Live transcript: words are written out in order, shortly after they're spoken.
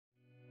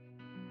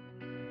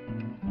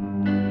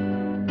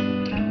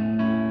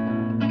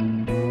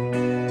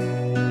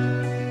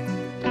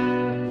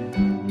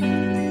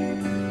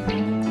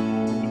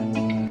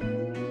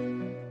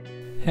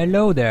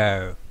Hello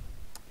there!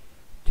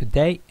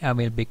 Today I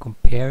will be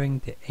comparing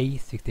the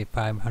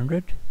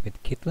a6500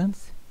 with kit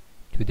lens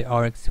to the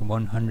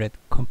RX100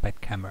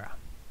 compact camera.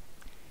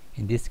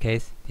 In this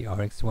case the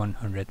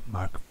RX100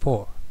 Mark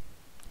IV.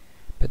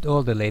 But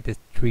all the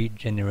latest 3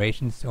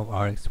 generations of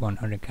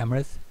RX100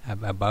 cameras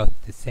have about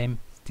the same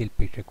still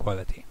picture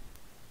quality.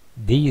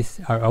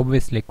 These are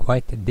obviously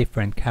quite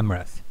different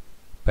cameras,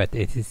 but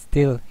it is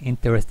still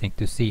interesting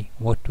to see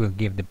what will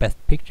give the best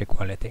picture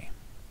quality.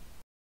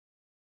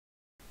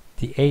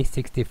 The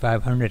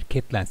a6500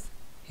 kit lens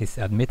is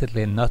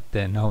admittedly not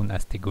known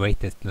as the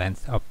greatest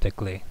lens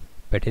optically,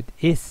 but it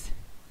is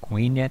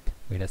convenient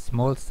with a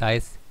small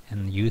size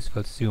and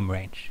useful zoom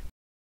range.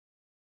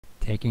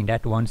 Taking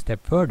that one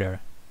step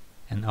further,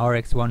 an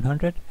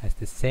RX100 has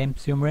the same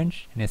zoom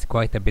range and is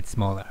quite a bit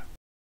smaller.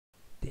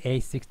 The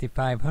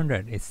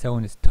a6500 is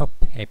Sony's top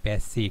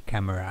APS-C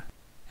camera,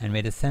 and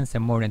with a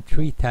sensor more than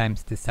 3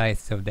 times the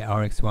size of the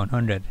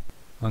RX100,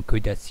 one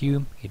could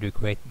assume it will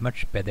create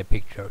much better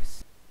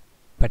pictures,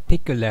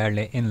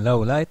 particularly in low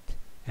light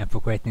and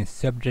for creating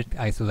subject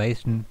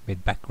isolation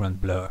with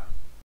background blur.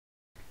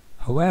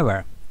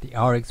 However, the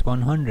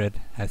RX100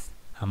 has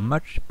a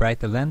much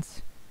brighter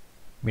lens,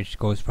 which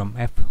goes from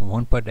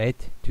f1.8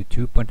 to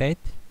 2.8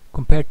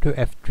 compared to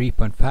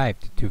f3.5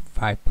 to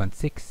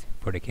 5.6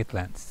 for the kit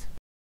lens.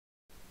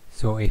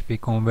 So if we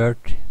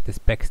convert the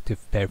specs to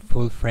their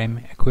full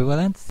frame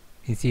equivalents,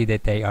 we see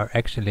that they are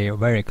actually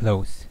very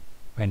close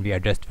when we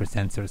adjust for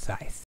sensor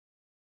size.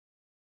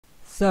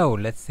 So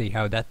let's see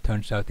how that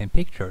turns out in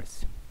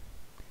pictures.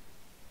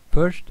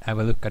 First I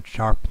will look at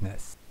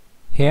sharpness.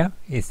 Here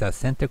is a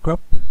center crop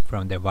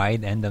from the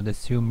wide end of the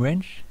zoom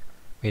range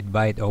with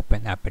wide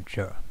open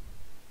aperture.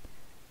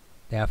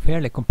 They are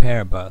fairly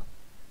comparable,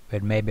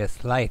 with maybe a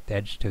slight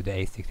edge to the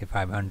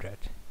a6500.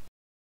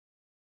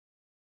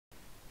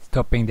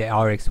 Stopping the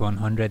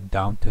RX100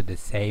 down to the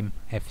same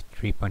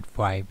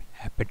f3.5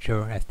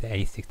 aperture as the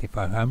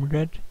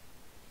a6500,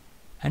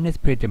 and it's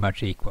pretty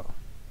much equal.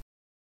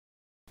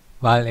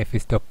 While if we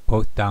stop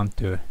both down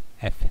to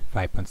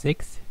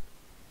f5.6,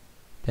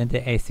 then the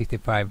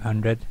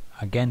a6500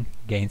 again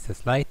gains a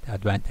slight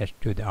advantage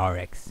to the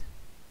RX.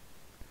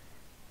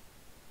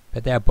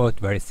 But they are both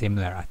very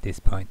similar at this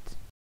point.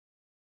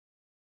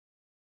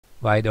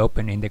 Wide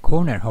open in the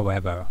corner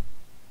however,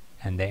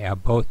 and they are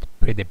both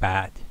pretty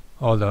bad,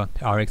 although the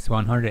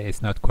RX100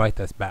 is not quite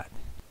as bad.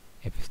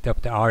 If we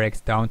stop the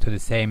RX down to the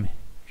same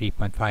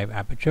 3.5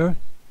 aperture,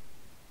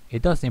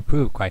 it does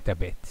improve quite a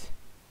bit.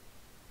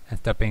 And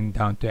stopping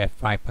down to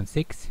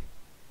f5.6,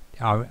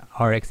 the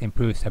RX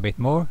improves a bit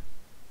more,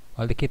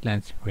 while the kit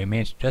lens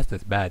remains just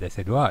as bad as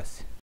it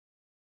was.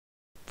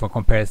 For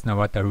comparison of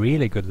what a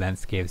really good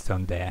lens gives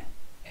on the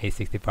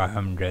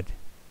a6500,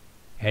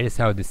 here is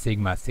how the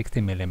Sigma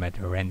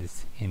 60mm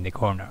renders in the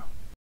corner.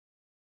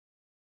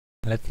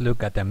 Let's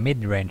look at the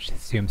mid-range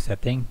zoom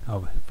setting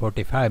of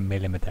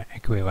 45mm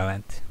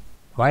equivalent.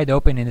 Wide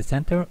open in the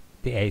center,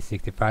 the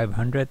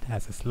a6500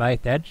 has a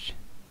slight edge,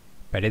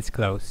 but it's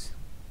close.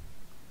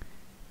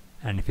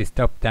 And if we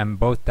stop them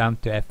both down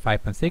to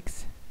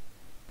f5.6,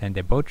 then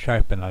they both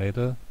sharpen a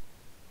little,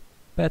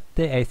 but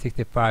the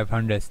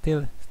a6500 is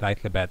still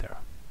slightly better.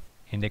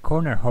 In the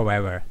corner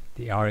however,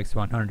 the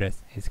RX100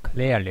 is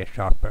clearly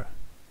sharper.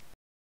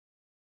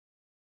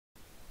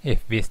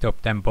 If we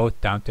stop them both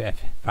down to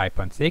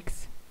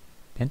f5.6,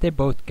 then they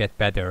both get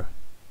better,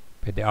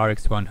 but the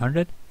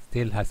RX100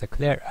 still has a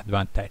clear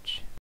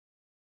advantage.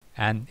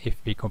 And if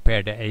we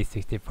compare the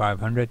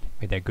a6500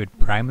 with a good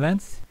prime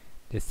lens,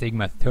 the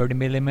Sigma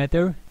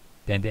 30mm,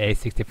 then the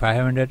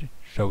a6500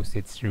 shows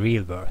its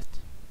real worth.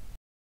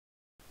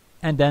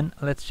 And then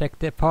let's check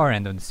the far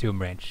end of the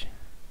zoom range.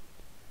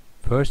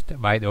 First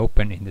wide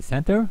open in the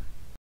center.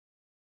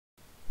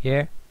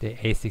 Here the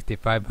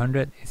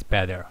a6500 is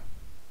better.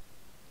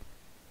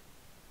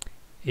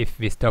 If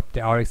we stop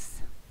the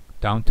RX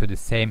down to the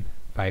same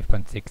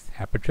 5.6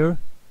 aperture,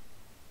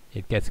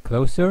 it gets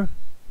closer,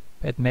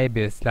 but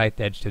maybe a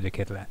slight edge to the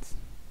kit lens.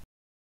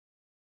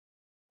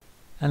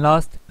 And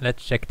last,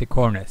 let's check the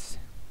corners.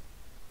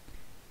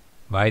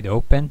 Wide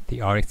open,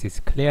 the RX is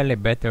clearly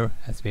better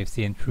as we've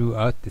seen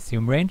throughout the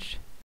zoom range,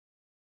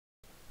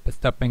 but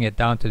stopping it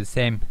down to the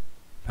same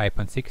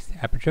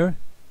 5.6 aperture,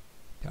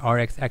 the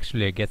RX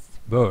actually gets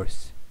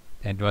worse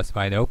than it was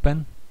wide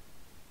open,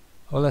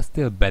 although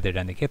still better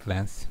than the kit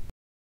lens.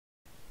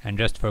 And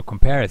just for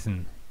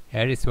comparison,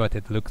 here is what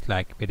it looks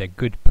like with a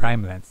good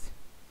prime lens,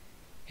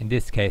 in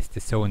this case the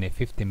Sony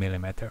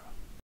 50mm.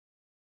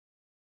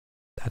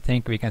 I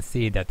think we can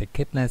see that the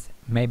kit lens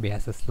maybe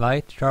has a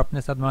slight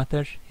sharpness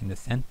advantage in the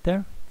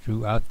center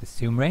throughout the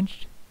zoom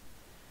range,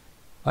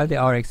 while the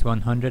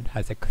RX100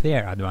 has a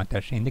clear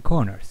advantage in the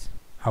corners.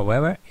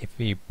 However, if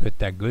we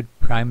put a good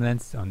prime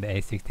lens on the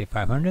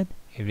a6500,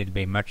 it will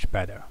be much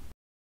better.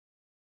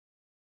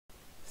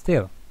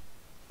 Still,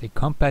 the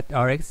compact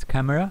RX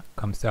camera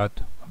comes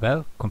out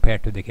well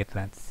compared to the kit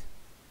lens.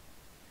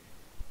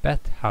 But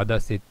how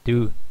does it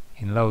do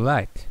in low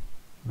light,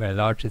 where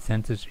larger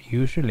sensors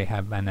usually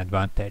have an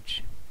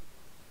advantage?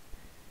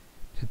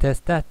 To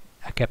test that,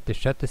 I kept the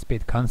shutter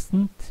speed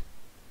constant,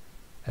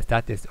 as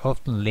that is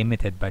often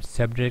limited by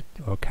subject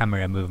or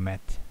camera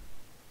movement.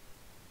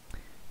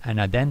 And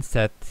I then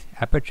set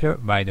aperture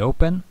wide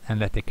open and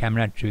let the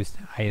camera choose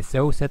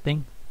ISO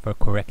setting for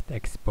correct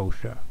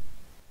exposure.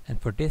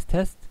 And for this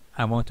test,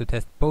 I want to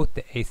test both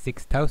the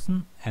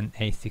a6000 and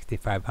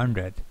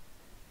a6500,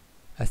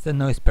 as the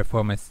noise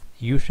performance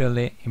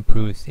usually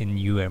improves in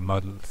newer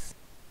models.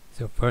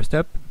 So first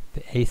up,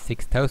 the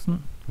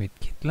a6000 with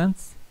kit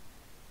lens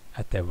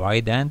at the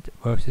wide end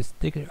versus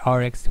the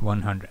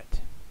RX100.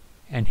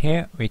 And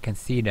here we can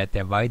see that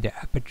the wider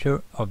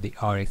aperture of the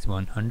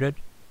RX100,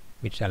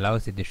 which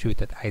allows it to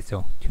shoot at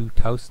ISO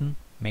 2000,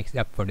 makes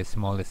up for the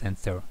smaller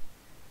sensor,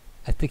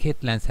 as the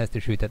kit lens has to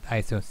shoot at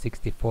ISO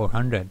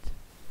 6400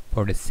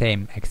 for the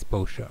same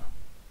exposure.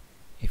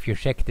 If you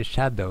check the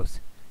shadows,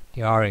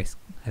 the RX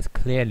has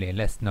clearly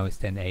less noise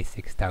than the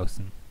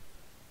a6000.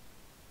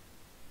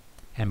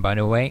 And by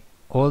the way,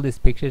 all these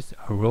pictures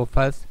are RAW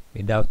files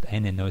without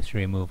any noise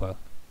removal.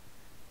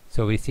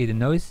 So we see the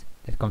noise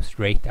that comes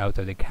straight out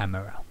of the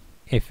camera.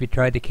 If we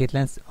try the kit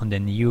lens on the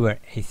newer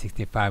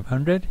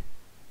a6500,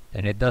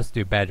 then it does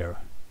do better,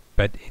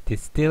 but it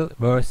is still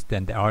worse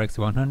than the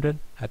RX100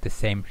 at the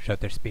same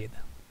shutter speed.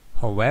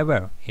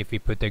 However, if we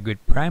put a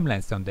good prime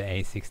lens on the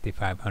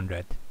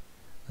a6500,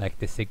 like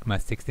the Sigma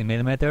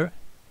 60mm,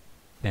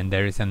 then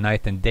there is a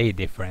night and day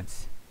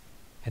difference,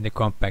 and the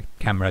compact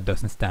camera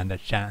doesn't stand a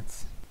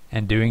chance.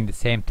 And doing the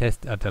same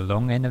test at the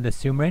long end of the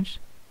zoom range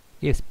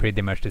gives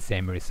pretty much the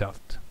same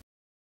result.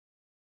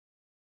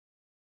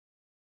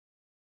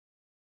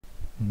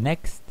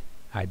 Next,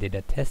 I did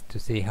a test to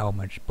see how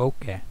much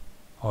bokeh,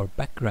 or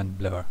background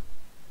blur,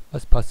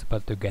 was possible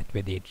to get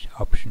with each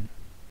option.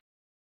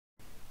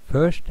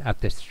 First, at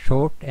the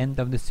short end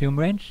of the zoom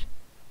range,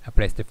 I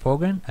placed the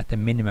foreground at the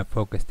minimum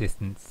focus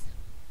distance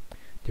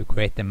to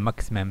create the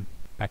maximum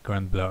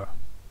background blur.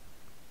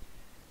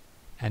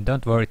 And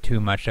don't worry too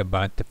much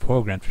about the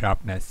foreground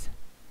sharpness,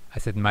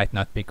 as it might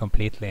not be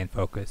completely in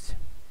focus.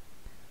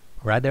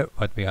 Rather,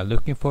 what we are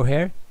looking for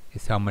here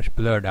is how much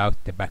blurred out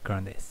the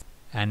background is.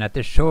 And at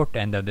the short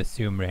end of the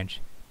zoom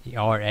range, the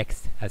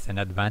RX has an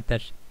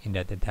advantage in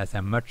that it has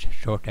a much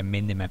shorter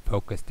minimum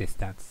focus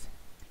distance.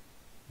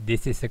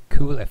 This is a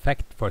cool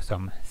effect for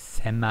some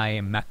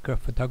semi-macro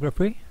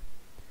photography,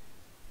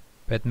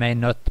 but may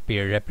not be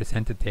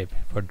representative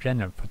for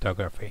general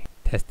photography.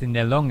 Testing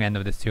the long end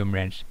of the zoom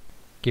range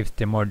gives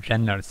the more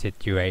general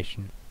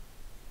situation.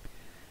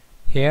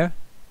 Here,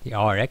 the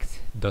RX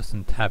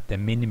doesn't have the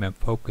minimum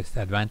focus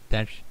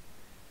advantage,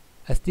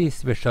 as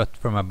these were shot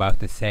from about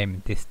the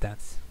same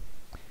distance.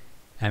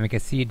 And we can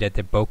see that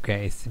the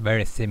bokeh is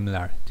very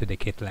similar to the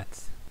kit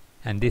lens.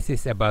 And this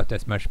is about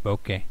as much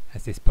bokeh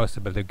as is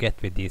possible to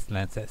get with these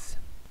lenses.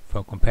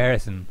 For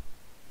comparison,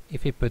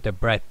 if we put a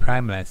bright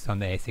prime lens on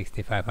the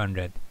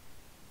a6500,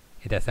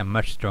 it has a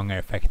much stronger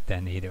effect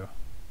than either.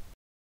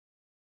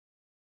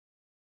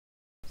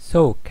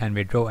 So, can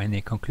we draw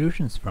any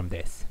conclusions from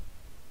this?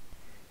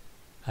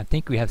 I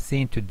think we have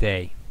seen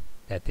today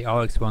that the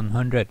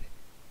RX100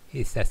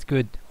 is as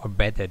good or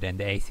better than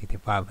the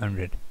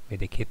a6500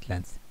 with the kit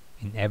lens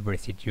in every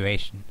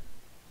situation.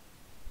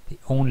 The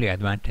only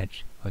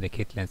advantage of the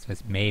kit lens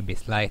was maybe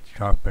slightly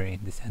sharper in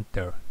the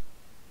center,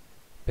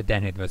 but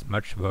then it was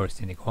much worse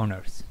in the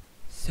corners.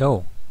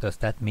 So, does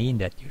that mean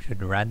that you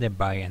should rather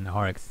buy an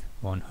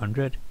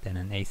RX100 than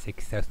an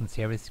a6000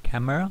 series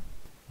camera?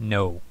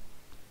 No.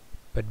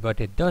 But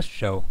what it does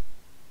show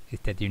is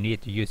that you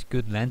need to use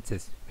good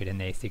lenses with an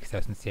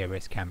a6000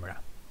 series camera.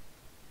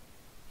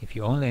 If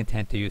you only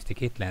intend to use the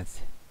kit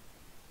lens,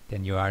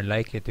 then you are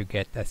likely to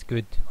get as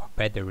good or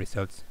better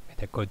results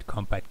with a good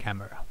compact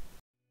camera.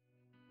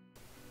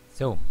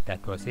 So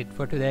that was it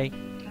for today.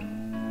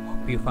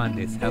 Hope you found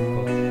this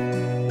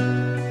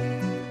helpful.